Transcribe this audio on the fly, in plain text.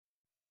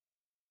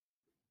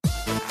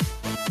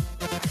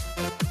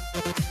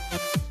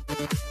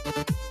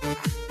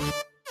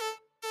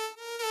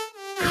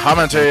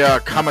coming to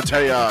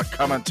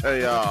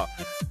ya,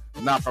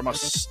 not from a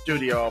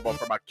studio, but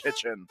from a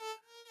kitchen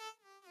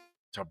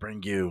to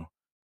bring you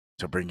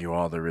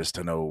all there is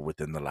to know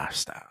within the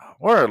lifestyle,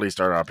 or at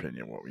least our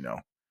opinion, what we know,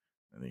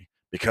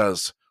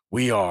 because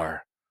we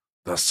are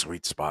the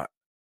Sweet Spot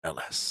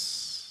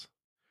LS,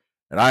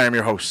 and I am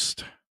your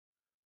host.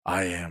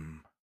 I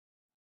am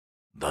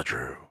the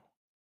Drew.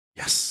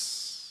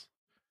 Yes,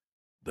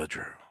 the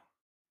Drew.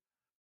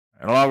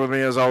 And along with me,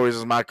 as always,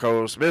 is my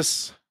co-host,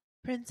 Miss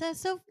Princess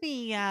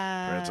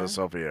Sophia. Princess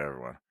Sophia.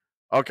 Everyone.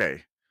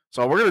 Okay,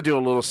 so we're gonna do a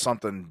little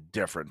something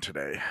different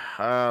today.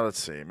 Let's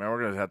see, man.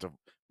 We're gonna have to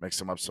mix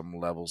them up some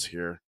levels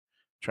here,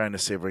 trying to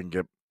see if we can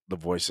get the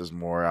voices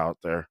more out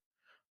there.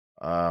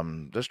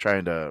 Just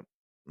trying to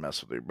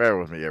mess with you. Bear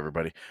with me,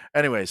 everybody.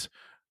 Anyways,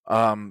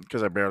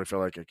 because I barely feel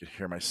like I could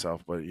hear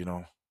myself, but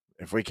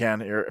if I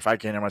can't hear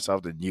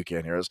myself, then you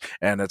can't hear us,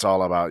 and it's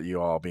all about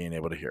you all being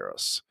able to hear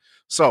us.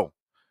 So,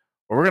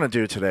 what we're gonna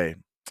do today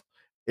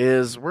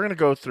is we're gonna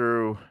go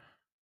through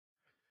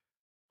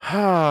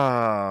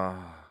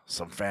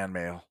some fan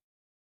mail,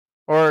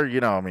 or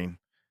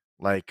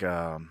like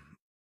how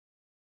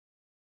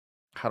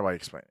do I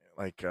explain it?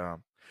 Like,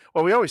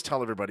 well, we always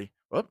tell everybody.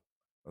 Whoop,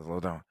 let's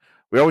slow down.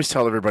 We always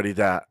tell everybody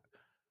that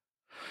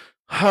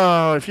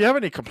if you have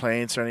any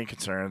complaints or any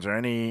concerns or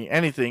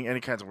anything,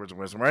 any kinds of words of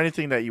wisdom or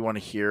anything that you want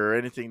to hear, or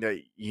anything that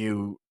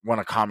you want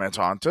to comment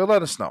on, to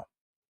let us know.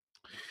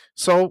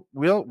 So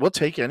we'll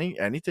take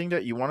anything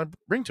that you want to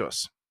bring to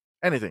us,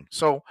 anything.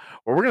 So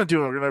what we're gonna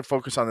do, we're gonna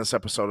focus on this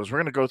episode, is we're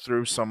gonna go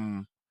through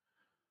some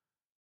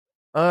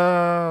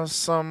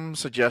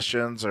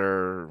suggestions,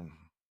 or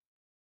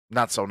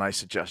not so nice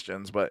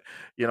suggestions, but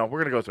we're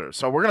gonna go through it.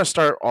 So we're gonna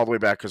start all the way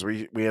back, because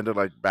we ended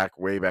like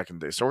way back in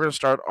the day. So we're gonna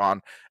start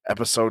on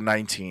episode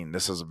 19.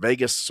 This is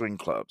Vegas Swing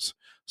Clubs.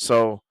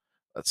 So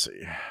let's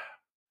see.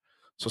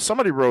 So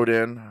somebody wrote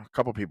in, a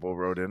couple people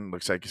wrote in.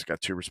 Looks like he's got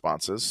 2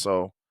 responses.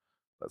 So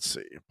let's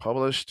see.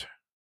 Published.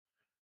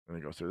 Let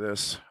me go through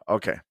this.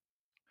 Okay.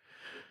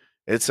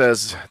 It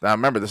says, now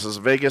remember, this is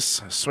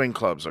Vegas Swing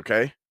Clubs,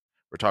 okay?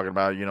 We're talking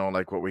about,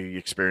 like what we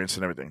experienced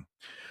and everything.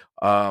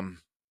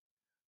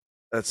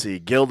 Let's see.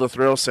 Gil the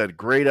Thrill said,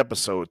 great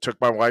episode. Took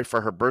my wife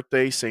for her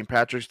birthday, St.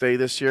 Patrick's Day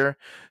this year.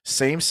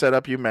 Same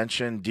setup you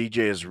mentioned. DJ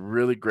is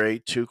really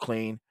great, too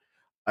clean,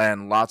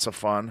 and lots of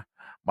fun.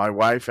 My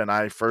wife and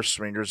I first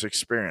swingers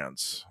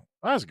experience.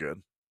 That was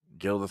good.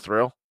 Gil the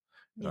Thrill.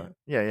 Yeah.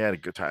 Yeah, you had a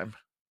good time.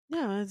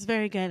 No, it's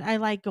very good. I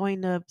like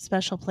going to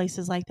special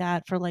places like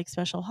that for like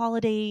special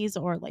holidays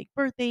or like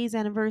birthdays,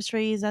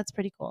 anniversaries. That's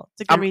pretty cool.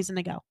 It's a good reason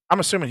to go. I'm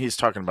assuming he's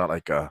talking about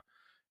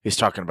he's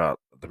talking about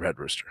the Red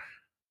Rooster.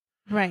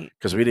 Right.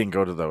 Because we didn't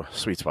go to the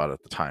Sweet Spot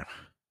at the time.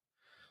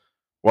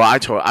 Well, I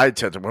told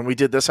when we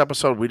did this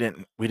episode, we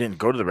didn't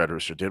go to the Red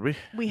Rooster, did we?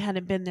 We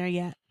hadn't been there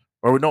yet.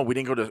 Or no, we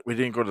didn't go to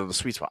the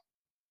Sweet Spot,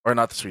 or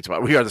not the Sweet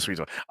Spot. We are the Sweet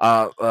Spot.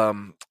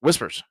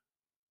 Whispers.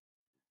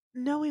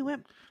 No, we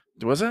went.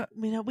 Was it?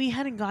 We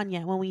hadn't gone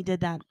yet when we did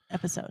that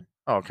episode.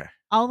 Oh, okay.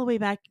 All the way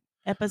back,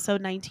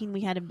 episode 19,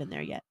 we hadn't been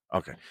there yet.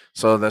 Okay,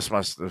 so this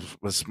must have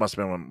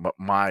been what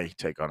my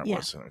take on it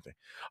was and everything.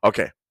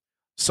 Okay,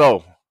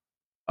 so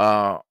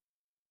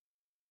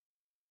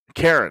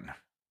Karen.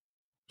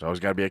 There's always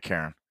got to be a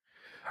Karen.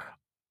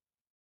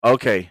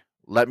 Okay,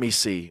 let me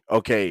see.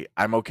 Okay,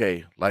 I'm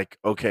okay. Like,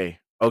 okay.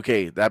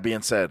 That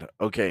being said,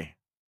 okay.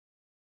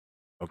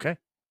 Yeah,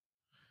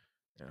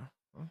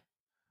 well,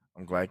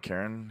 I'm glad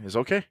Karen is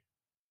okay.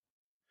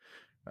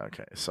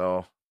 Okay,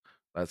 so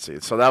let's see.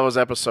 So that was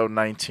episode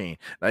 19.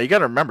 Now you got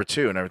to remember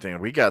too, and everything.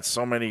 We got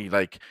so many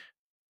like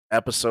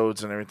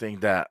episodes and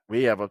everything that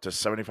we have up to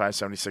 75,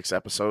 76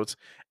 episodes,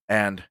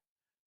 and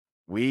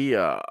we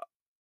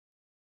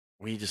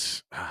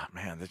just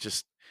man, there's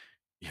just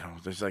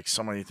there's like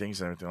so many things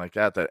and everything like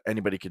that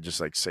anybody could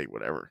just like say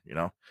whatever.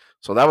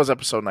 So that was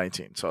episode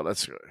 19. So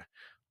that's good.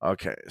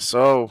 Okay,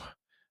 so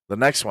the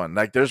next one,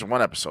 like there's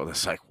one episode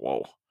that's like,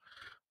 whoa.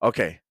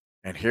 Okay,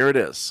 and here it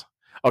is.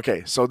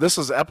 Okay, so this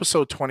is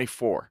episode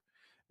 24.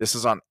 This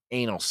is on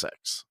anal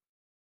sex.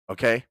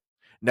 Okay,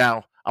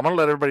 now I'm gonna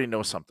let everybody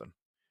know something.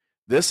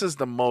 This is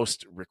the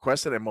most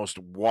requested and most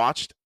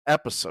watched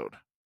episode,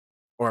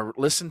 or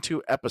listened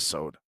to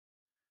episode,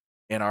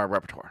 in our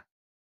repertoire,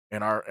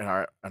 in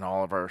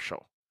all of our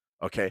show.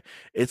 Okay,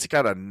 it's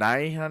got a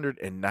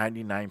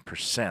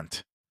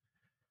 999%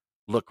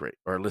 look rate,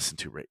 or listen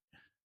to rate.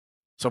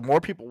 So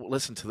more people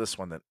listen to this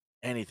one than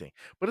anything.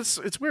 But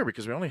it's weird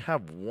because we only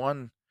have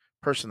one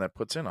person that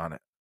puts in on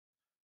it.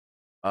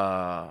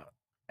 And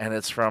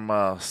it's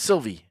from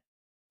Sylvie.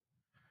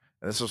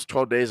 And this was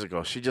 12 days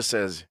ago. She just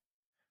says,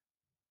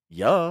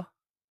 "Yeah."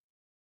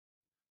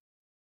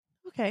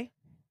 Okay.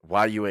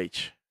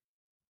 YUH.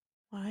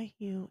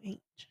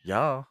 YUH.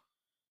 Yeah.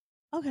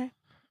 Okay.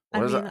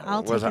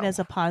 I'll take it as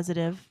a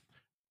positive.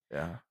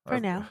 Yeah. For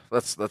now.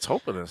 Let's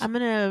hope it is. I'm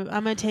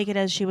gonna take it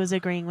as she was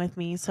agreeing with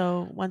me.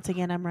 So once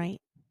again, I'm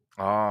right.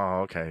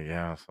 Oh, okay,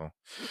 yeah. So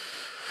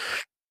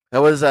that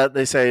was that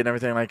they say and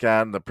everything like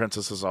that. And the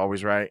princess is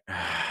always right.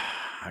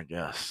 I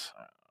guess.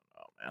 I don't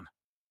know, man.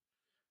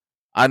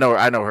 I know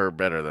her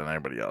better than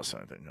anybody else.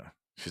 I think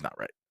she's not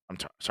right.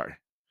 Sorry,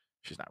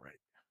 she's not right.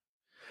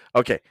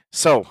 Okay,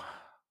 so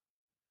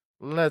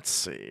let's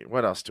see.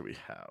 What else do we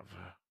have?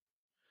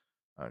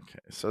 Okay,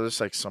 so there's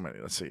like so many.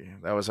 Let's see.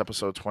 That was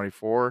episode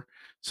 24.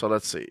 So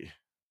let's see.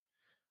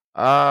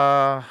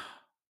 Uh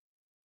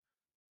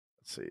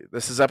let's see.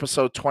 This is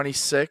episode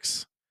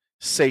 26,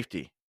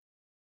 safety.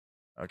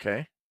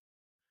 Okay.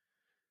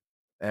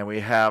 And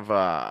we have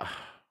let's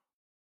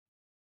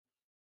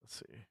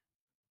see.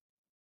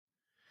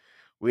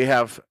 We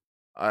have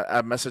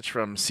a message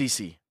from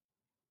Cece.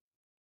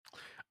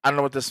 I don't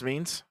know what this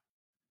means,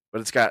 but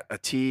it's got a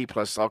T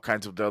plus all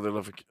kinds of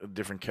other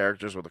different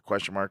characters with a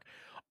question mark.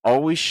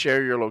 Always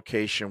share your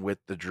location with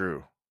the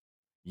Drew.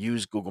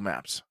 Use Google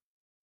Maps.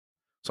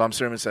 So I'm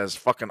assuming it says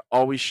fucking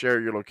always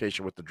share your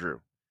location with the Drew.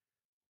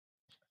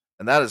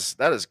 And that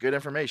is good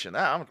information.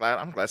 I'm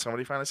glad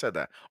somebody finally said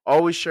that.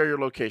 Always share your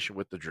location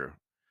with the Drew.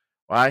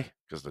 Why?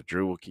 Because the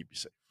Drew will keep you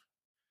safe.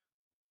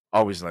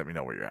 Always let me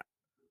know where you're at.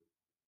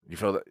 You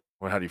feel that?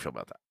 Well, how do you feel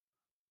about that?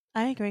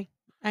 I agree.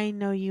 I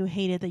know you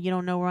hate it that you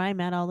don't know where I'm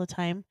at all the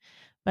time,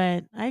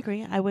 but I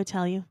agree. I would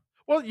tell you.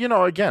 Well,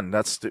 again,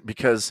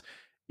 because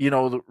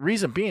the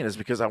reason being is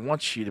because I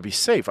want you to be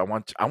safe. I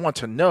want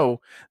to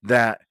know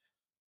that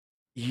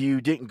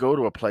you didn't go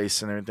to a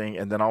place and everything,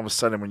 and then all of a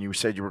sudden when you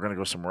said you were going to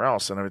go somewhere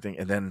else and everything,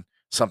 and then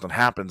something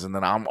happens, and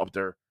then I'm up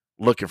there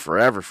looking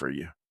forever for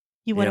you.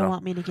 You You wouldn't know?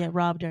 want me to get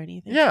robbed or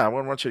anything. Yeah, I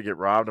wouldn't want you to get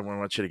robbed. I wouldn't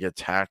want you to get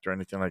attacked or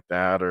anything like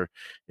that, or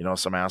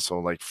some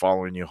asshole like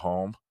following you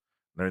home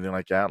and everything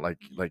like that,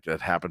 like that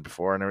happened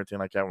before and everything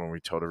like that when we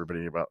told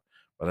everybody about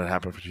what had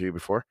happened to you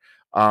before.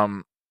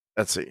 Um,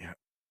 let's see.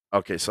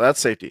 Okay, so that's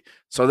safety.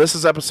 So this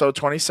is episode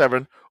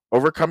 27,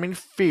 overcoming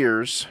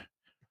fears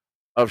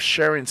of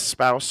sharing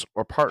spouse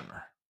or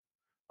partner.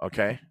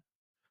 Okay,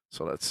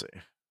 so let's see.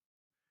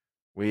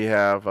 We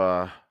have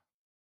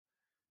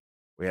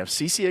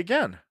Cece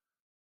again.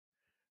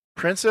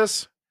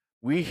 Princess,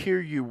 we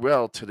hear you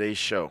well today's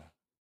show.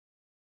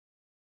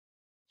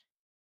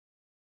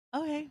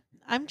 Okay.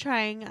 I'm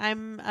trying.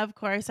 Of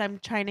course, I'm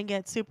trying to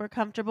get super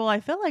comfortable. I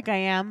feel like I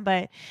am,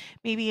 but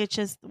maybe it's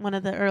just one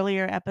of the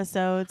earlier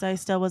episodes. I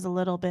still was a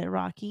little bit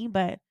rocky,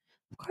 but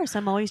of course,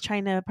 I'm always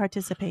trying to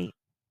participate.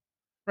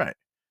 Right.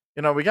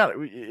 We got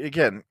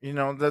again.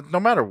 That no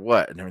matter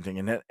what and everything,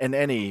 in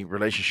any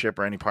relationship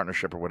or any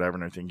partnership or whatever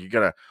and everything, you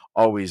gotta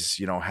always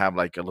have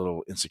like a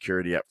little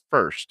insecurity at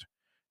first.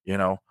 You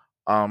know,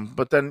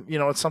 but then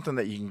it's something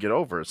that you can get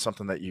over. It's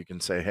something that you can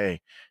say, hey,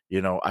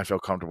 I feel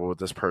comfortable with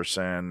this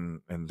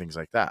person and things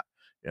like that.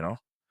 You know.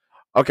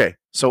 Okay,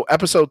 so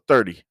episode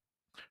 30,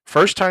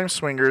 first time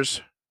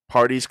swingers,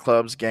 parties,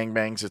 clubs,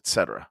 gangbangs,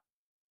 etc.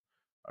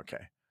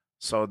 Okay,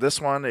 so this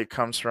one it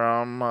comes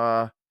from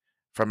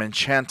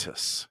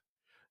Enchantus.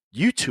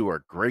 You two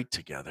are great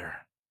together.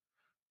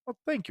 Well,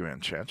 thank you,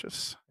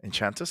 Enchantus.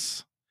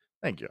 Enchantus?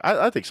 Thank you.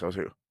 I think so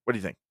too. What do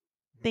you think?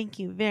 Thank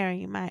you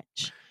very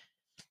much.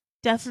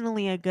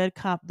 Definitely a good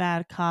cop,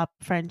 bad cop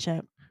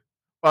friendship.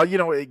 Well,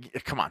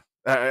 come on.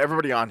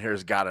 Everybody on here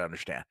has got to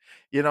understand.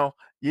 You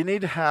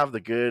need to have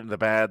the good and the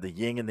bad, the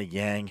yin and the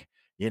yang,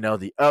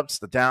 the ups,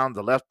 the down,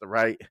 the left, the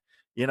right.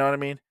 You know what I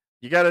mean?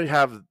 You got to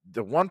have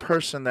the one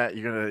person that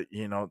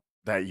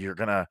that you're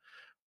going to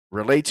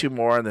relate to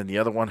more than the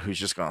other one who's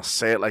just going to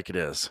say it like it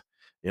is.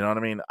 You know what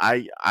I mean?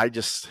 I'm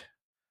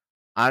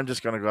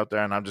just gonna go out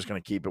there and I'm just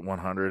gonna keep it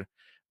 100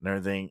 and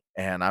everything,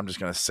 and I'm just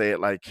gonna say it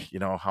like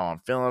how I'm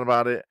feeling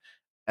about it,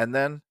 and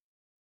then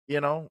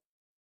you know,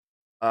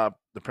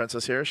 the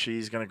princess here,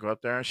 she's gonna go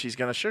up there and she's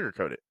gonna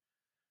sugarcoat it,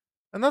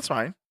 and that's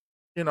fine.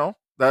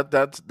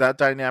 That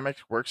dynamic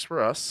works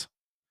for us.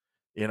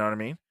 You know what I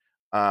mean?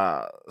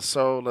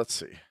 So let's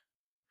see.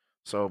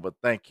 So, but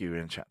thank you,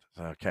 Enchant.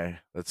 Okay,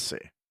 let's see.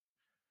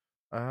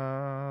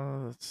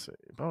 Let's see.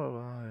 Blah, blah,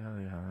 blah,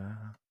 yeah, yeah.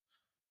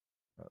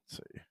 Let's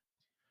see.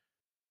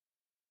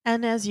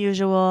 And as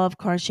usual, of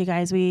course, you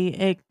guys,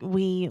 we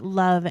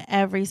love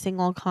every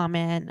single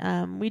comment.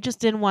 We just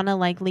didn't want to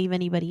like leave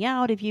anybody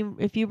out. If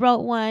you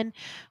wrote one,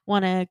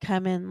 want to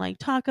come and like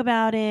talk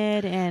about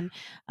it and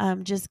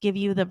just give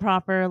you the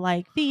proper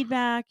like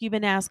feedback you've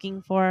been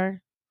asking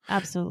for.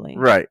 Absolutely.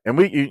 Right. And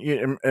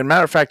and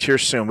matter of fact, here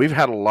soon, we've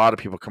had a lot of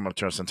people come up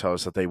to us and tell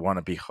us that they want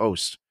to be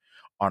hosts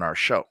on our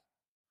show.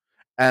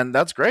 And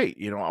that's great.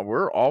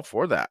 We're all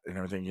for that and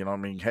everything. I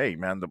mean, hey,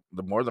 man,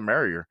 the more the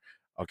merrier.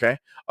 Okay.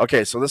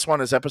 Okay. So this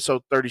one is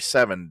episode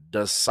 37.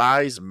 Does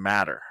size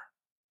matter?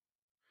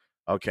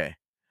 Okay.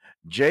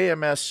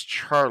 JMS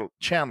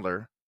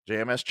Chandler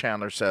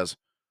says,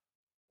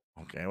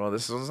 okay, well,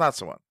 this is not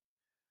so one.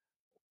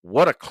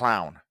 What a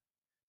clown.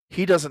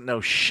 He doesn't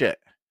know shit,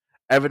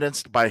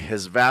 evidenced by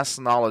his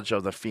vast knowledge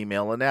of the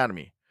female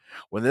anatomy.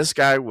 When this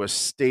guy was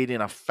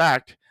stating a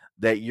fact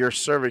that your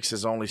cervix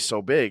is only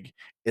so big,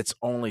 it's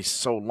only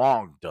so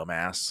long,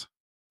 dumbass.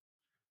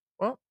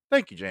 Well,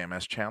 thank you,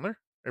 JMS Chandler.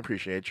 I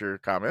appreciate your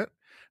comment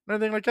and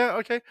everything like that.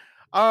 Okay.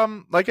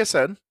 Like I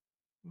said,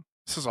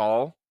 this is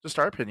all just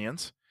our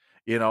opinions.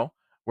 You know,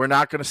 we're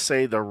not going to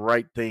say the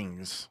right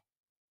things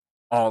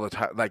all the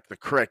time, like the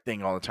correct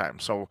thing all the time.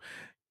 So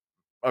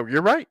Oh,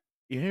 you're right.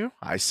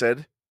 I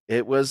said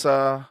it was.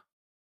 I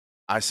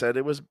said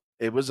it was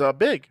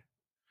big.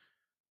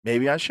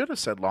 Maybe I should have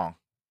said long.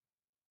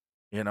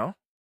 You know,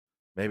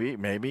 maybe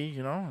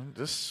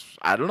just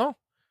I don't know.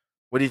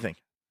 What do you think?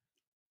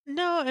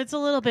 No, it's a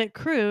little bit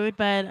crude,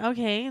 but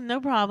okay,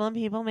 no problem.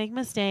 People make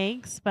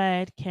mistakes,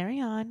 but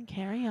carry on,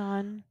 carry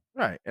on.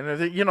 Right. And I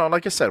think,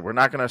 like I said, we're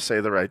not going to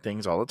say the right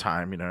things all the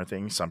time. I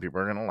think some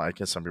people are going to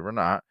like it, some people are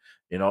not.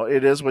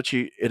 It is what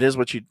you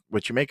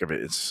make of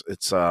it.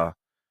 It's how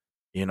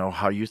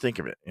you think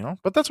of it.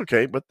 But that's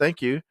okay. But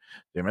thank you,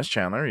 dear Miss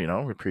Chandler.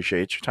 We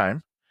appreciate your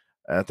time.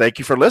 Thank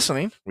you for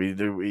listening. We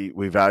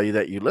value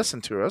that you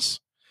listen to us.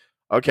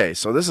 Okay,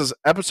 so this is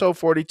episode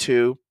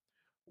 42.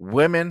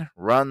 Women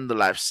run the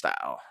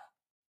lifestyle.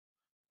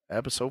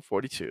 Episode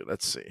 42.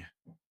 Let's see.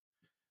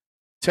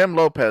 Tim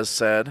Lopez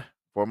said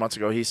 4 months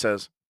ago, he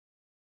says,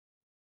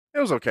 it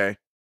was okay.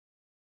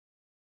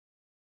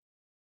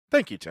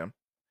 Thank you, Tim.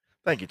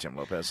 Thank you, Tim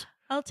Lopez.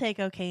 I'll take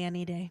okay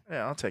any day.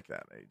 Yeah, I'll take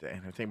that any day and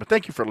everything. But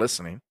thank you for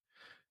listening.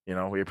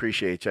 We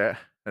appreciate you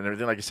and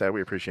everything. Like I said,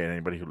 we appreciate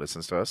anybody who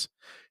listens to us.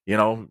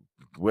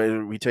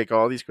 We take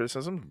all these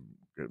criticisms,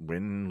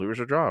 win,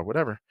 lose, or draw,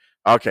 whatever.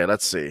 Okay,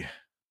 let's see.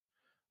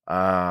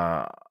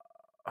 Uh,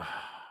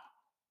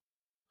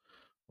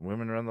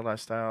 women run the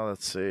lifestyle.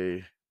 Let's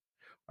see.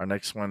 Our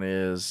next one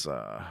is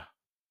the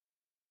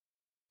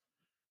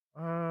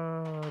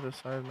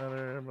size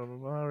matter. Blah blah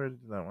blah. I already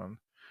did that one.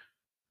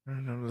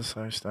 The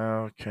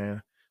lifestyle. Okay,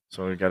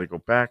 so we got to go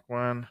back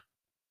one.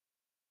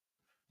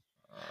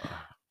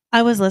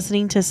 I was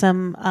listening to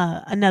some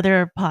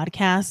another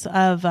podcast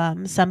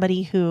of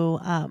somebody who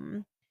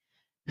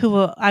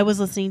I was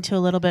listening to a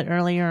little bit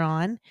earlier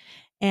on,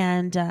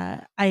 and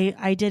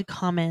I did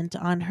comment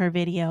on her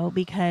video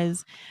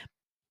because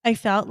I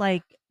felt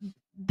like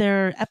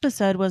their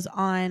episode was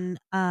on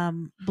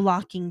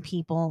blocking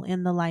people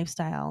in the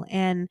lifestyle,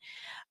 and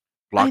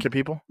I Blocking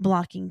people.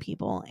 blocking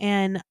people,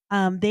 and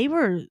they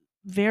were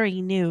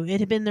very new. It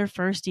had been their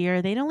first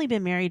year. They'd only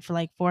been married for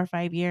like 4 or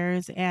 5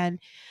 years, and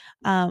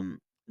um,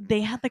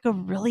 they had like a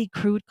really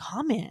crude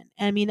comment.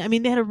 I mean,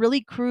 they had a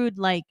really crude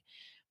like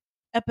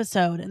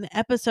episode, and the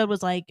episode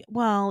was like,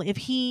 well,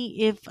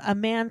 if a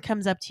man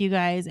comes up to you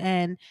guys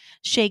and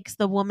shakes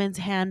the woman's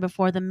hand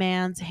before the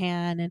man's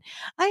hand, and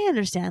I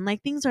understand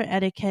like things are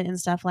etiquette and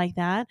stuff like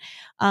that,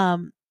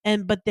 and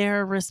but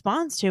their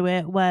response to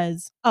it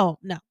was, oh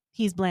no,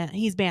 he's banned,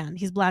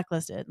 he's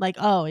blacklisted. Like,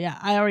 oh yeah,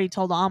 I already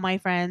told all my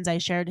friends, I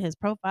shared his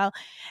profile,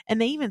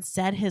 and they even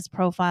said his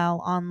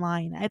profile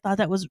online. I thought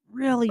that was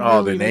really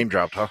Oh, the really name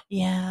dropped, huh?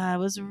 yeah, it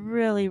was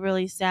really,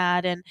 really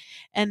sad,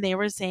 and they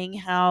were saying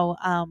how,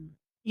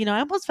 I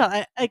almost felt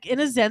like in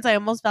a sense, I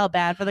almost felt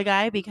bad for the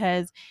guy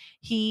because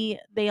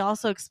they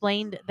also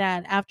explained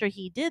that after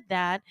he did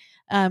that,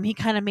 he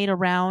kind of made a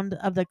round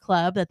of the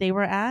club that they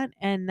were at,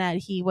 and that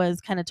he was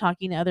kind of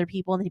talking to other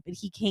people, and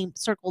he came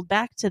circled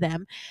back to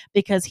them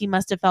because he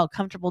must have felt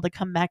comfortable to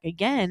come back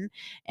again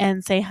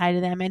and say hi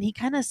to them, and he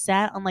kind of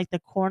sat on like the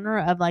corner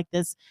of like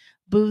this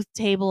booth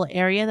table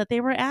area that they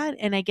were at,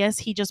 and I guess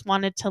he just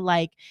wanted to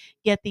like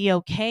get the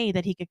okay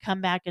that he could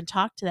come back and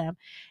talk to them.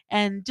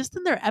 And just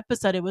in their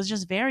episode, it was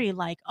just very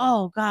like,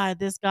 oh God,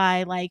 this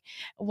guy, like,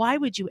 why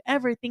would you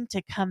ever think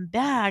to come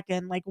back?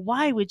 And like,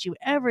 why would you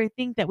ever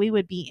think that we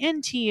would be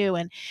into you?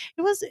 And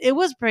it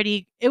was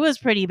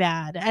pretty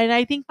bad. And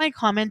I think my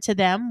comment to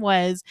them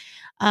was,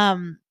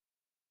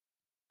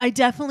 I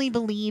definitely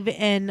believe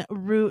in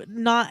rude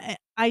not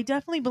I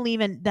definitely believe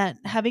in that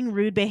having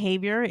rude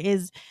behavior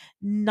is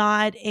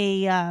not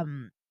a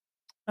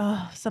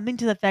something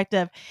to the effect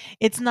of,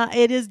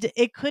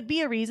 it could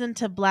be a reason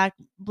to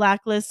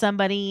blacklist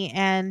somebody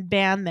and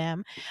ban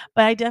them,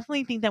 but I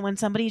definitely think that when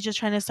somebody's just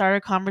trying to start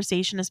a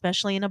conversation,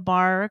 especially in a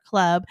bar or a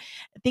club,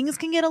 things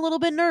can get a little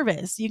bit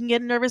nervous. You can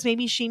get nervous,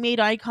 maybe she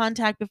made eye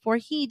contact before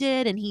he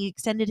did and he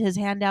extended his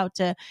hand out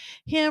to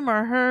him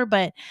or her,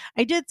 but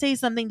I did say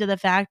something to the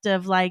fact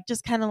of like,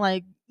 just kind of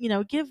like,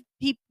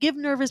 give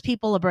nervous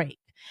people a break.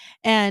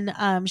 And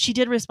she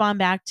did respond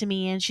back to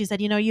me and she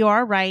said, you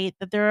are right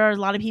that there are a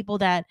lot of people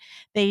that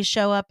they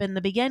show up in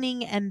the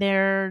beginning and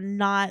they're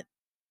not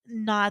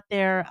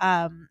their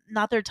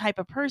type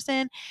of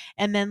person,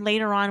 and then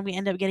later on we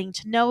end up getting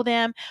to know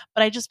them.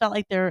 But I just felt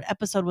like their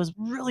episode was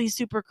really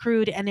super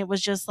crude, and it was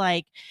just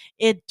like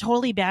it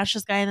totally bashed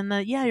this guy. And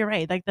then yeah, you're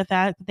right, like the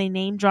fact that they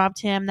name dropped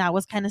him, that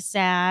was kind of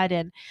sad.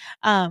 And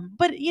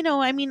but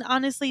I mean,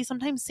 honestly,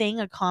 sometimes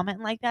saying a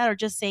comment like that or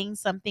just saying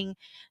something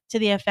to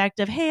the effect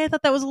of, hey, I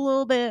thought that was a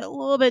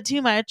little bit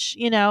too much,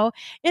 it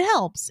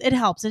helps.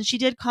 And she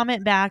did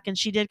comment back, and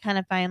she did kind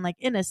of find, like,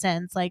 in a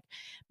sense, like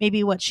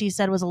maybe what she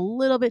said was a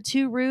little bit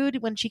too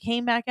rude when she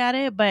came back at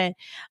it. But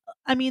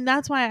I mean,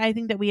 that's why I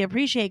think that we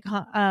appreciate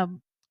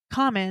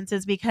comments,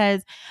 is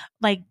because,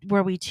 like,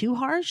 were we too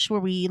harsh? Were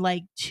we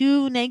like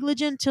too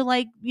negligent to,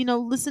 like,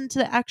 listen to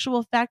the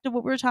actual fact of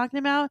what we are talking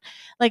about?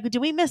 Like, do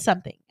we miss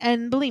something?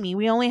 And believe me,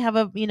 we only have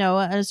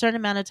a certain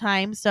amount of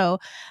time. So,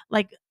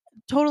 like,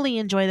 totally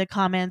enjoy the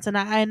comments, and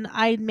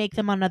I make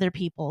them on other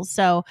people.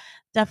 So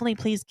definitely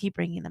please keep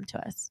bringing them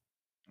to us.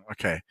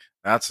 Okay.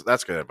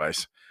 That's good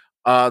advice.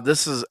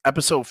 This is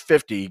episode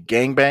 50,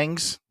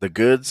 Gangbangs, the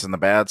goods and the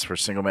bads for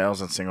single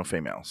males and single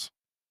females.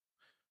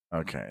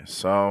 Okay,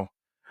 so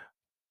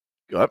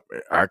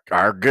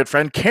our good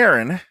friend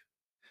Karen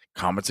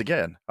comments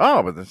again.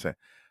 Oh, but this,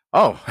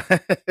 oh,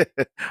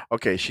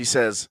 okay. She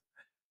says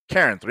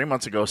Karen 3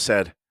 months ago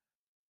said,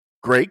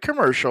 "Great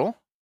commercial,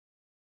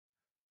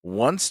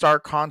 1 star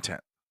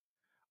content.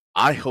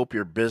 I hope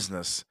your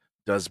business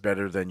does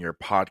better than your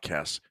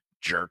podcast,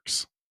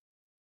 jerks."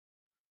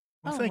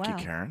 Well, Oh, thank you, wow.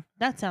 Karen.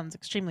 That sounds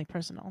extremely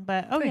personal,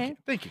 but Thank you, okay.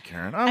 thank you,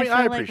 Karen. I I mean, I feel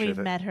like appreciate we've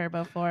it. met her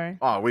before.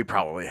 Oh, we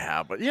probably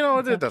have, but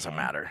It's it doesn't okay.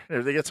 matter.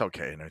 It's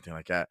okay and everything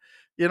like that.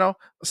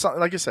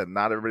 Like I said,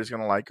 not everybody's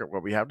gonna like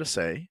what we have to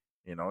say.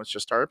 It's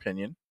just our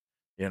opinion.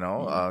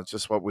 Yeah. It's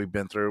just what we've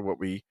been through, what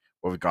we've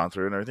gone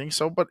through, and everything.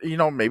 So, but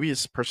maybe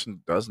this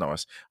person does know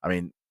us. I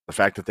mean, the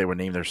fact that they would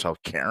name themselves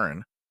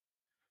Karen,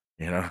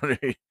 you know,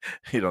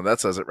 that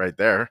says it right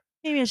there.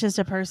 Maybe it's just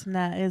a person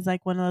that is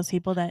like one of those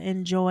people that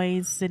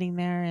enjoys sitting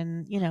there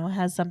and,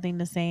 has something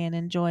to say and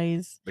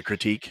enjoys. The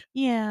critique,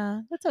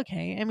 Yeah, that's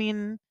okay. I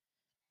mean,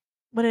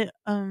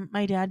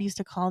 my dad used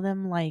to call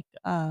them like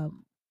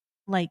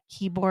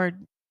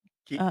keyboard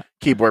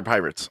keyboard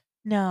pirates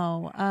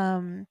no,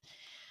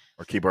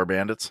 or keyboard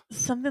bandits.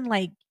 something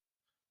like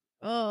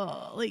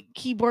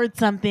keyboard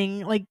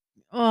something, like,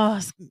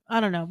 I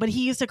don't know, but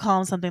he used to call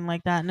him something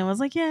like that, and it was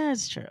like, "Yeah,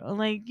 it's true."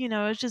 Like,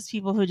 it's just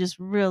people who just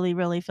really,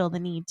 really feel the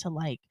need to,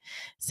 like,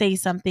 say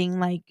something,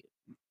 like,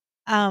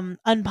 an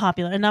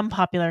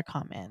unpopular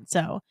comment,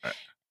 so, Right.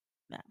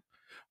 yeah.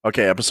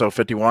 Okay, episode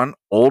 51: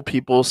 Old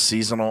people,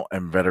 seasonal,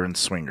 and veteran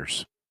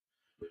swingers.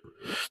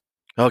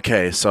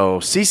 Okay, so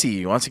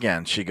Cece, once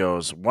again, she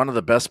goes, one of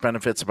the best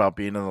benefits about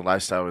being in the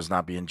lifestyle is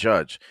not being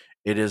judged.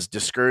 It is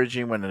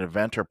discouraging when an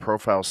event or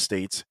profile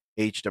states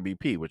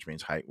HWP, which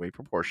means height, weight,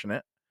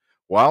 proportionate.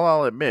 While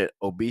I'll admit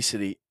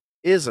obesity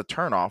is a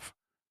turnoff,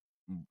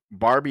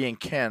 Barbie and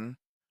Ken,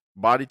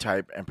 body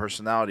type and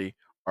personality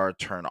are a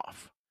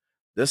turnoff.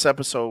 This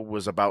episode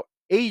was about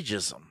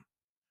ageism.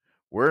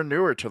 We're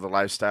newer to the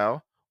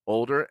lifestyle,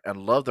 older,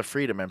 and love the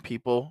freedom and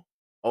people.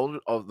 Older,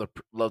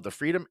 love the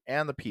freedom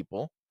and the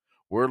people.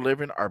 We're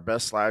living our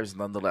best lives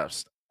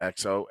nonetheless.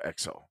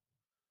 XOXO.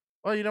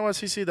 Well, you know what,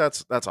 CC?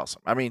 That's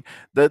awesome. I mean,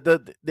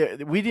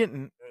 we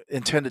didn't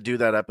intend to do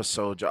that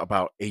episode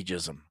about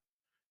ageism.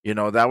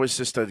 That was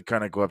just to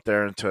kind of go up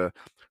there and to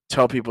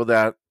tell people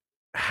that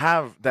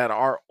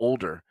are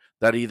older,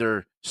 that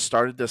either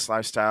started this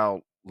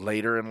lifestyle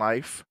later in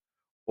life,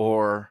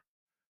 or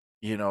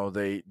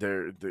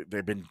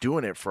they've been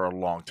doing it for a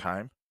long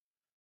time.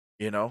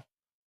 You know,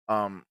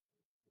 um,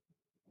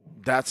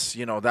 that's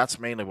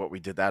mainly what we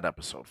did that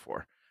episode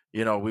for.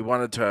 We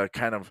wanted to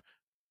kind of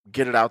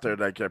get it out there,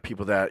 like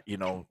people that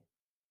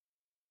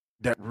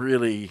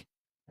really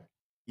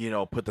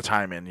put the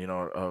time in,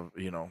 of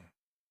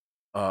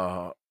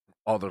uh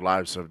all their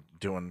lives of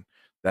doing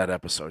that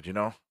episode,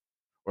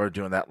 or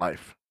doing that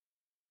life.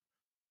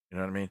 You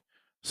know what I mean?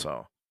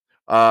 So,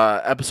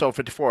 episode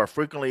 54: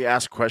 Frequently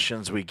asked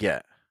questions we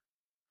get.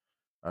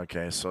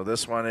 Okay, so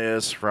this one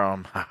is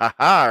from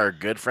our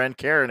good friend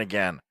Karen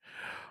again.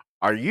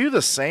 Are you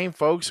the same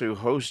folks who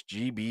host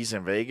GBs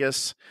in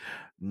Vegas?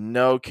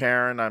 No,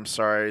 Karen, I'm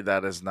sorry,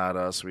 that is not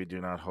us. We do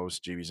not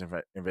host GBs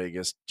in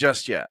Vegas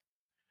just yet.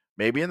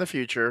 Maybe in the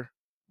future,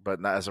 but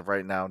not as of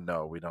right now.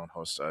 No, we don't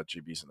host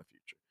GBs in the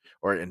future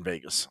or in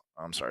Vegas.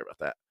 I'm sorry about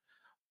that.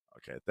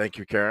 Okay, thank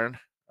you, Karen,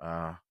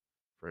 for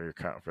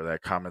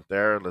that comment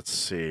there. Let's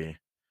see.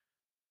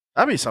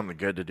 That'd be something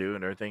good to do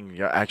and everything.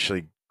 Yeah,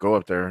 actually go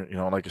up there.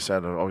 Like I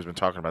said, I've always been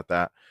talking about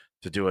that,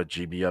 to do a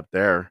GB up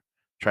there.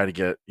 Try to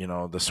get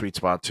the sweet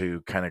spot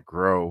to kind of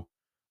grow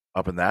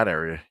up in that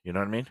area. You know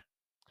what I mean?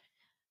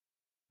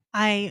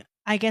 I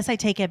guess I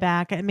take it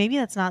back. Maybe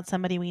that's not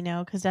somebody we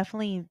know, because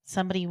definitely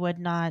somebody would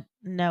not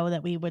know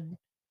that we would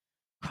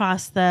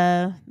cross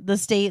the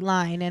state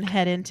line and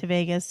head into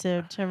Vegas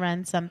to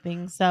run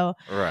something. So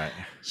Right.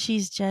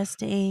 she's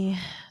just a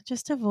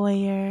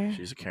voyeur.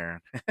 She's a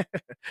Karen.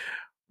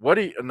 What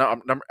do you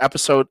no, number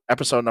episode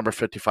number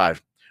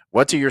 55?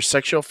 What do your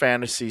sexual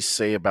fantasies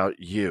say about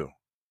you?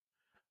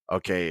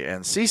 Okay,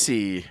 and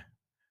Cece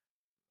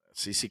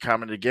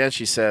commented again.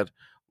 She said,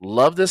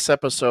 "Love this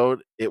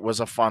episode. It was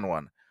a fun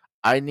one.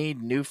 I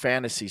need new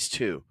fantasies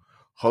too.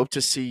 Hope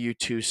to see you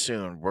two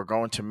soon. We're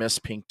going to Miss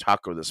Pink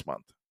Taco this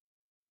month."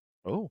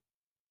 Oh,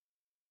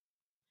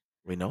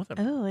 we know them.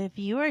 Oh, if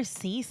you are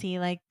Cece,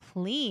 like,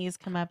 please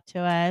come up to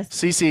us.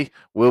 Cece,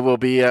 we will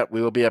be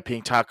at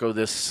Pink Taco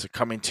this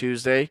coming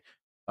Tuesday,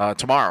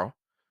 tomorrow.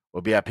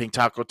 We'll be at Pink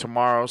Taco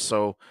tomorrow.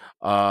 So,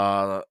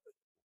 then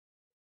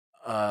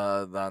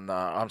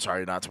I'm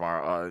sorry, not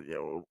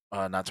tomorrow.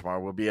 Not tomorrow.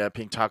 We'll be at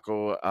Pink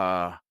Taco.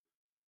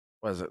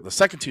 What is it? The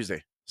second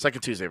Tuesday.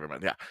 Second Tuesday every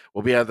month. Yeah,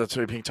 we'll be at the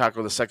Pink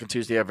Taco the second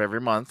Tuesday of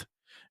every month,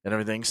 and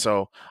everything.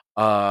 So,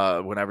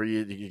 whenever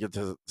you get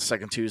to the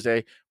second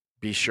Tuesday,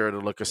 be sure to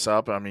look us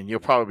up. I mean, you'll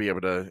probably be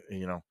able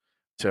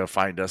to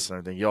find us and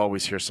everything. You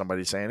always hear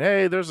somebody saying,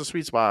 "Hey, there's a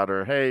sweet spot,"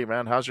 or "Hey,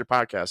 man, how's your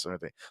podcast?" and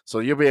everything. So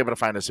you'll be able to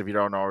find us if you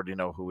don't already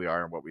know who we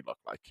are and what we look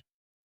like.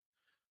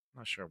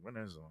 not sure when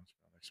is the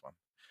next one.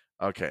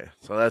 Okay,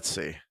 so let's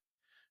see.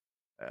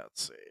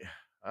 Let's see.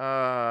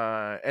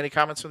 Any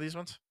comments on these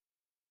ones?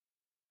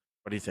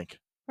 What do you think?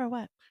 For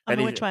what?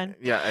 On which Any? one?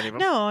 Yeah, any of them?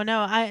 No, no,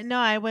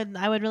 I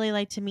would really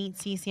like to meet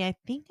Cece. I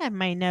think I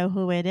might know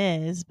who it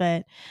is,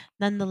 but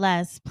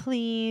nonetheless,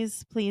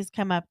 please, please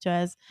come up to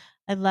us.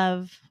 I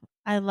love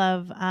I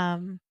love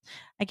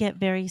I get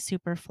very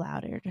super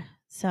flattered.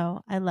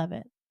 So I love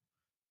it.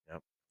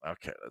 Yep.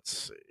 Okay, let's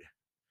see.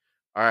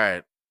 All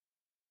right,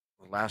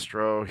 last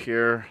row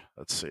here.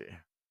 Let's see.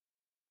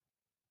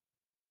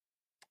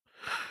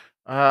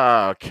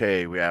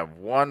 Okay, we have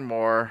one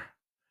more,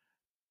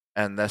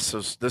 and this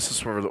is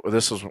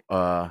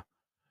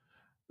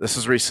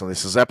recently.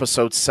 This is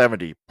episode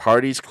 70: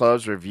 Parties,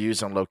 Clubs,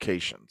 Reviews, and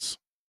Locations.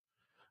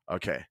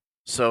 Okay,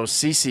 so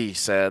Cece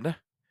said,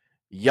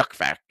 "Yuck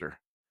factor,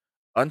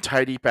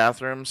 untidy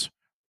bathrooms."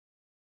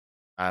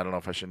 I don't know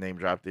if I should name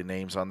drop the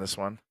names on this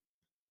one.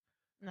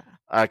 No.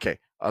 Okay,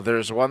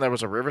 there's one that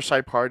was a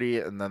Riverside party,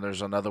 and then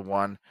there's another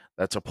one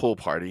that's a pool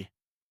party.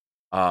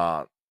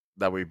 Uh,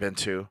 that we've been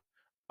to.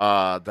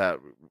 That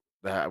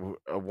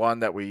one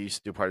that we used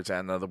to do parties at,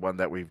 another one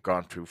that we've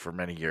gone to for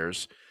many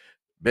years.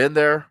 Been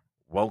there,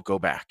 won't go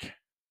back.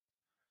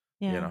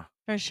 You Yeah, know,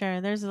 for sure.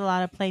 There's a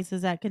lot of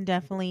places that can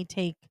definitely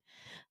take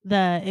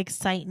the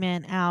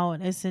excitement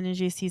out as soon as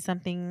you see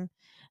something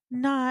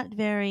not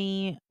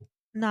very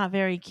not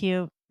very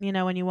cute,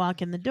 when you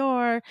walk in the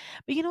door.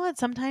 But you know what?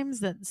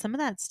 Sometimes that some of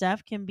that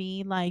stuff can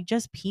be like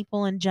just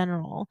people in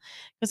general.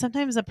 Because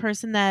sometimes a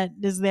person that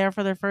is there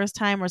for their first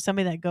time or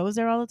somebody that goes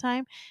there all the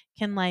time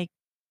can like,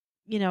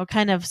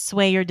 kind of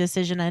sway your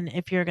decision on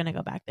if you're gonna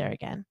go back there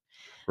again.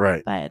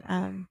 right? But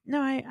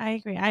no, I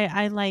agree.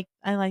 I like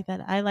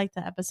that. I like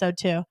that episode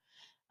too.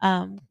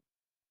 Um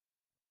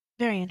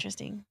Very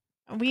interesting.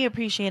 We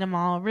appreciate them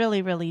all,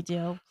 really, really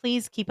do.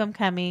 Please keep them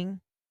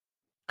coming.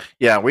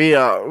 Yeah, we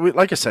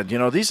like I said,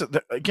 these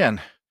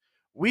again,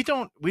 we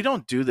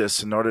don't do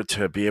this in order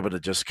to be able to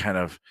just kind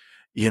of,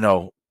 you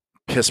know,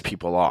 piss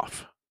people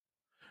off.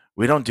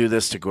 We don't do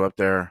this to go up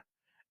there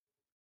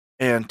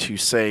and to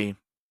say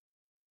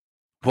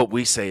what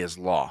we say is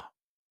law.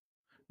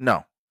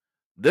 No,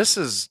 this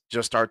is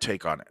just our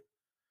take on it.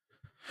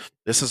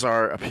 This is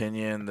our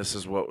opinion. This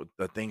is what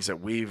the things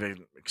that we've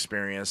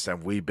experienced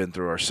and we've been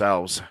through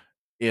ourselves.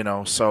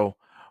 So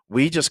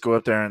we just go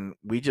up there and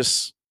we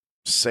just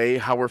say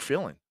how we're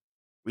feeling.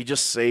 We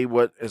just say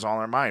what is on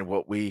our mind,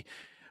 what we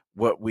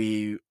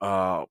believe,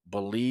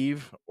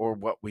 or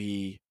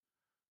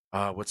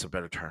what's a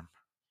better term?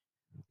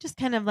 Just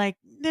kind of like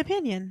the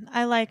opinion.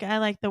 I like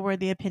the word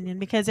the opinion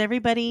because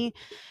everybody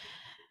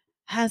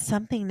has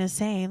something to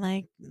say.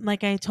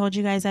 Like I told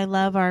you guys, I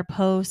love our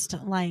post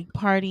like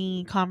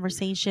party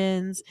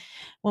conversations.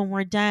 When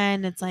we're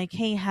done, it's like,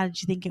 hey, how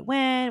did you think it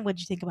went? What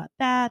did you think about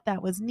that?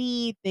 That was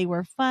neat. They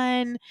were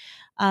fun.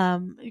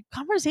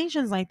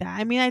 Conversations like that.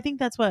 I mean, I think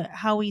that's what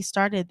how we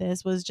started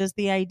this was just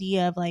the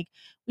idea of like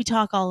we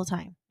talk all the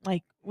time.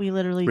 Like we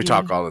literally We do.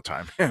 talk all the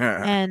time.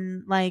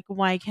 And like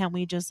why can't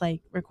we just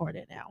like record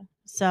it now?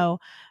 So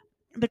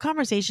the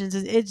conversations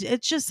is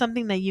it's just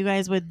something that you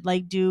guys would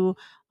like do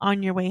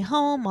on your way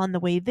home, on the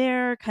way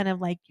there, kind of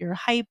like your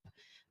hype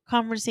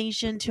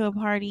conversation to a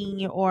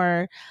party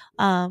or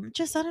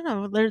just I don't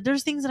know.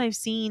 There's things that I've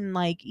seen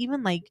like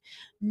even like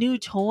new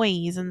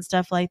toys and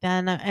stuff like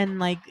that and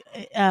like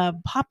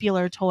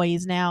popular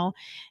toys now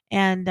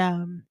and I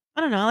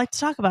don't know. I like to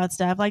talk about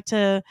stuff. I like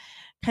to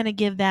kind of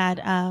give that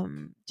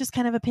just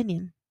kind of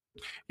opinion.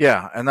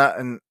 Yeah,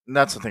 and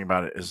that's the thing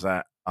about it is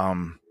that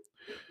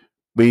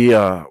we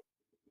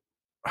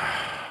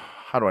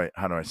how do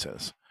I say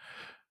this?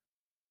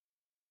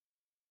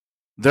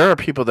 There are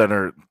people that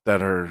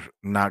are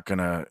not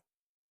gonna.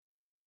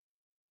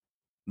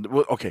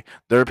 Well, okay,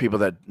 there are people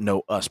that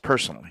know us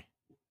personally.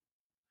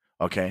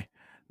 Okay,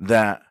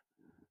 that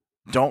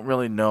don't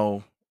really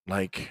know,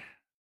 like,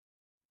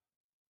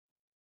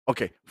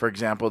 okay, for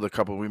example, the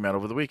couple we met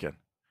over the weekend.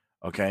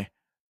 Okay,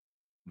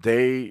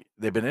 they've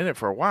been in it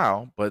for a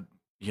while, but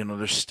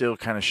they're still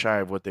kind of shy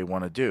of what they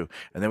want to do.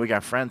 And then we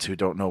got friends who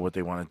don't know what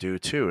they want to do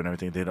too, and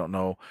everything. They don't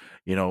know,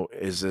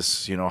 is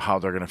this, how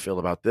they're going to feel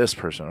about this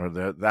person or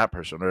that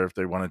person, or if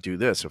they want to do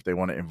this, if they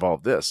want to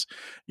involve this,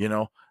 you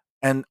know.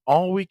 And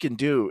all we can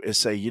do is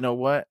say, you know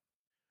what,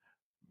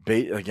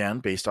 again,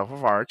 based off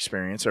of our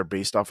experience or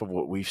based off of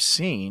what we've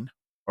seen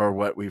or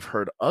what we've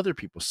heard other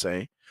people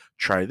say,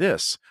 try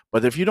this.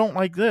 But if you don't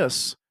like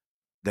this,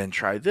 then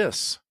try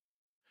this.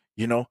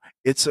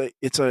 It's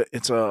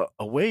a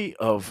way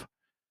of,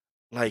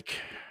 like,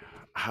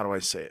 how do I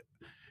say it?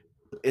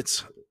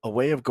 It's a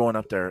way of going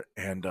up there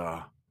and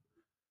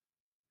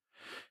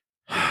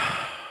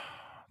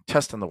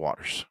testing the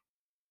waters.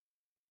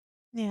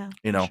 Yeah,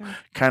 You for know, sure.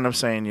 kind of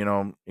saying,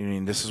 I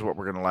mean, this is what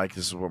we're gonna like,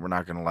 this is what we're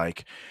not gonna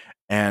like,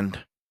 and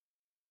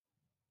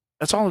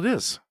that's all it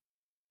is.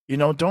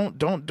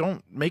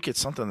 Don't make it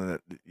something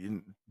that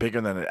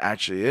bigger than it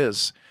actually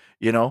is.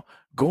 You know,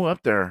 go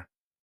up there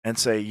and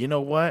say, you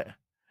know what,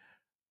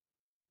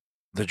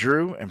 the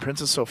Drew and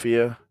Princess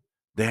Sophia,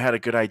 they had a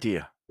good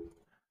idea.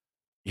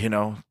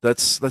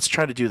 Let's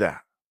try to do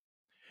that.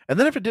 And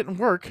then if it didn't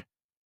work,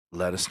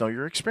 let us know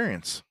your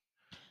experience.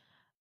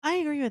 I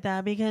agree with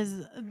that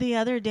because the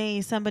other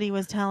day somebody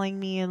was telling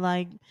me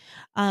like,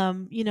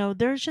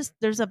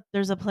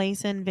 there's a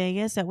place in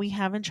Vegas that we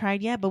haven't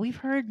tried yet, but we've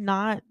heard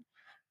not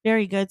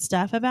very good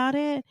stuff about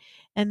it.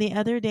 And the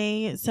other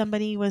day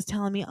somebody was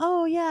telling me,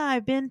 "Oh yeah,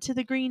 I've been to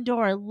the Green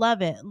Door.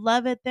 Love it.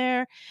 Love it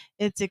there.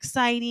 It's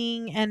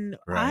exciting." And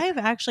Right. I've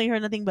actually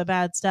heard nothing but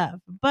bad stuff.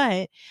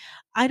 But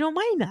I don't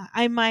mind that.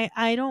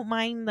 I don't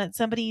mind that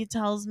somebody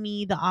tells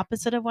me the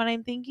opposite of what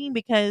I'm thinking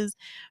because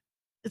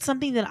it's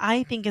something that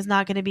I think is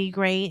not gonna be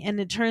great, and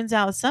it turns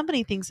out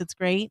somebody thinks it's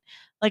great.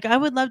 Like, I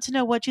would love to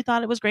know what you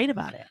thought it was great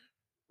about it.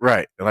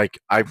 Right. Like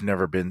I've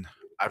never been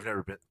I've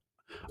never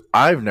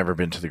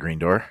been to the Green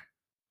Door.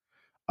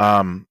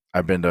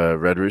 I've been to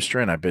Red Rooster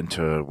and I've been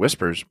to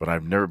Whispers, but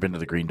I've never been to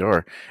the Green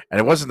Door. And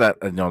it wasn't that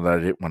that I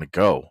didn't want to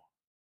go.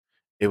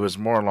 It was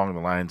more along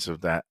the lines of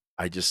that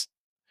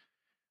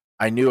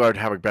I knew I'd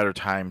have a better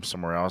time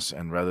somewhere else,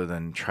 and rather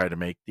than try to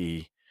make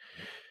the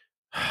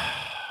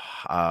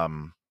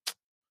um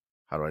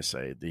how do I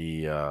say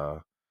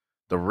the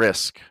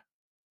risk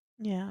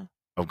Yeah,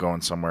 of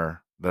going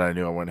somewhere that I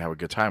knew I wouldn't have a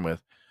good time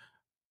with,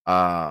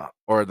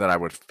 or that I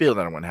would feel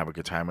that I wouldn't have a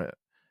good time with,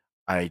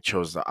 I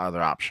chose the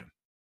other option.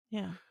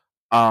 yeah.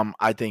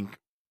 I think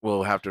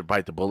we'll have to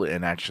bite the bullet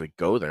and actually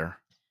go there.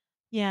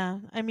 Yeah,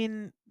 I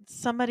mean,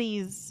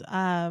 somebody's,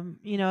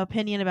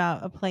 opinion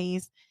about a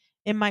place,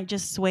 it might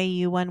just sway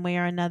you one way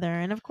or another,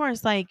 and of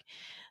course, like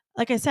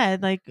I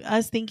said, like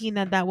us thinking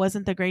that that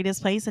wasn't the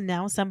greatest place, and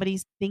now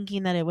somebody's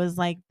thinking that it was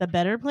like the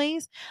better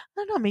place.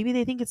 I don't know. Maybe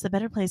they think it's the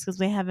better place because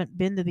they haven't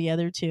been to the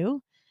other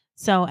two.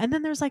 So, and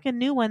then there's like a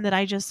new one that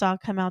I just saw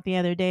come out the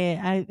other day.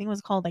 I think it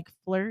was called like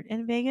Flirt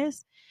in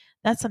Vegas.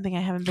 That's something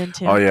I haven't been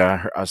Oh to.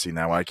 yeah, I've seen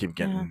that one.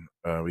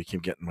 Yeah. We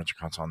keep getting what you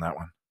calls on that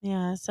one.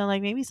 Yeah, so,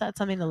 like, maybe that's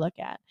something to look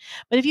at.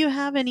 But if you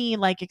have any,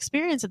 like,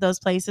 experience at those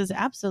places,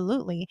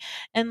 absolutely.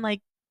 And,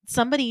 like,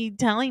 somebody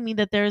telling me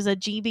that there's a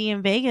GB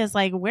in Vegas,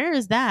 like, where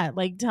is that?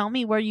 Like, tell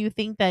me where you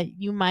think that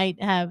you might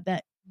have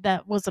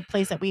that was a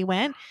place that we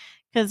went,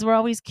 because 'cause we're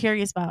always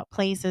curious about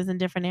places in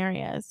different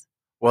areas.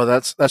 Well,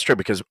 that's true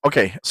because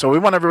okay, so we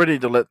want everybody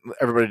to let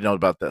everybody know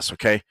about this.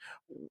 Okay,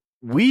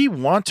 we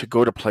want to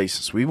go to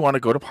places, we want to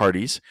go to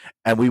parties,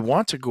 and we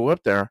want to go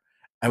up there,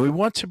 and we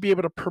want to be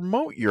able to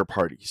promote your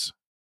parties.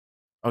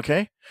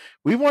 Okay?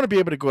 We wanna be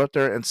able to go up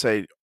there and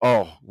say,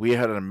 "Oh, we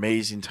had an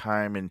amazing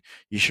time, and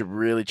you should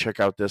really check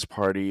out this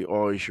party.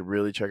 Oh, you should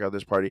really check out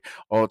this party.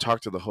 Oh,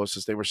 talk to the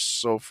hostess, they were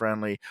so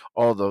friendly.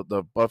 Oh,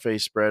 the buffet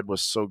spread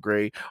was so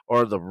great,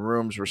 or the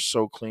rooms were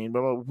so clean."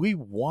 Blah, blah. We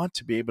want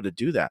to be able to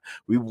do that.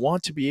 We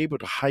want to be able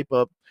to hype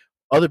up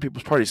other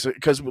people's parties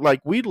because,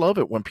 like, we love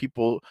it when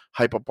people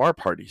hype up our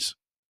parties,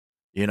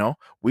 you know?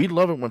 We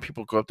love it when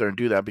people go up there and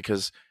do that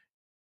because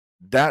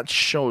that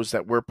shows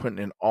that we're putting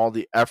in all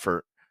the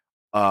effort,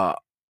 uh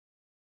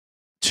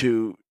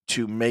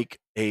to make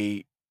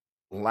a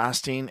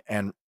lasting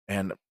and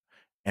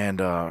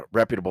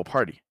reputable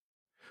party.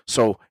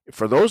 So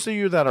for those of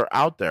you that are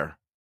out there,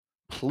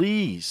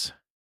 please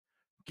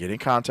get in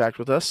contact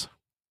with us.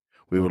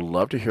 We would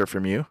love to hear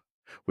from you.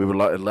 We would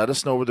let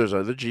us know where there's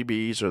other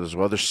GBs or there's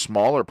other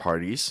smaller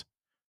parties.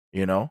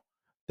 You know,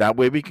 that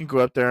way we can go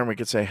up there and we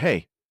can say,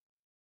 hey,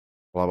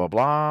 blah blah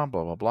blah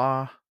blah blah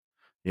blah.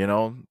 You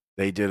know,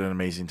 they did an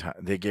amazing time.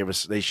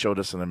 They showed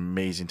us an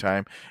amazing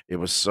time. It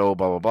was so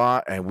blah blah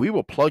blah, and we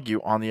will plug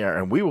you on the air,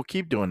 and we will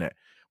keep doing it.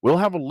 We'll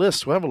have a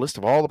list. We'll have a list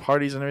of all the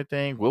parties and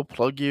everything. We'll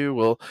plug you.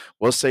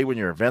 We'll say when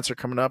your events are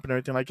coming up and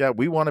everything like that.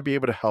 We want to be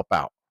able to help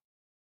out.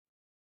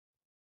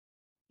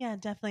 Yeah,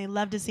 definitely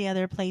love to see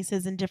other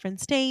places in different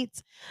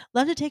states.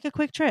 Love to take a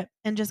quick trip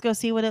and just go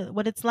see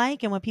what it's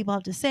like and what people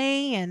have to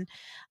say and,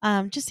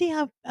 just see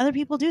how other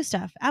people do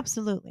stuff.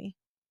 Absolutely.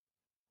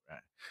 Right.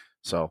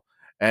 So,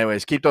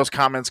 anyways, keep those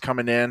comments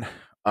coming in.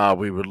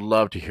 We would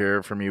love to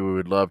hear from you. We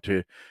would love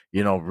to,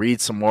 read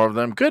some more of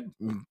them. Good,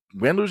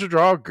 win, lose, or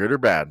draw, good or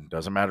bad,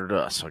 doesn't matter to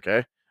us.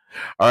 Okay.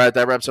 All right,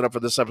 that wraps it up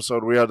for this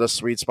episode. We are the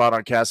Sweet Spot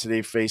on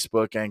Cassidy,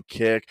 Facebook, and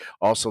Kick.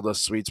 Also, the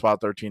Sweet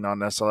Spot 13 on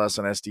SLS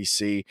and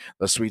SDC.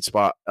 The Sweet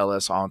Spot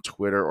LS on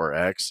Twitter or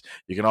X.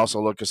 You can also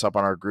look us up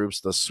on our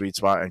groups, the Sweet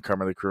Spot and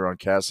Carmen the Crew on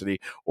Cassidy,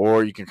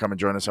 or you can come and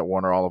join us at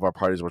one or all of our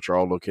parties, which are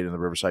all located in the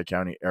Riverside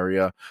County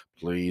area.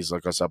 Please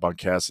look us up on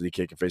Cassidy,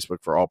 Kick, and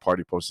Facebook for all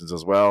party postings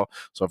as well.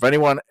 So, if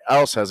anyone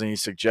else has any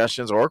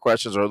suggestions or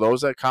questions, or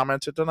those that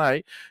commented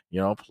tonight,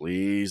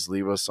 please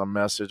leave us some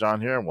message on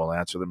here and we'll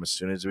answer them as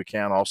soon as we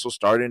can. Also,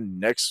 starting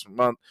next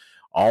month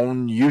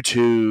on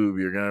YouTube,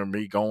 you're going to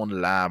be going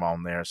live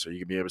on there so you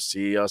can be able to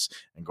see us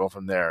and go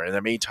from there. In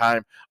the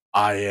meantime,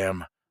 I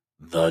am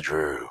the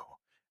Drew.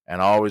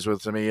 And always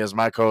with me is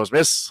my co host,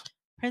 Miss.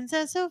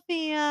 Princess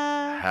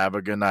Sophia. Have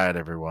a good night,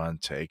 everyone.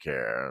 Take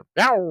care.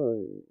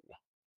 Meow.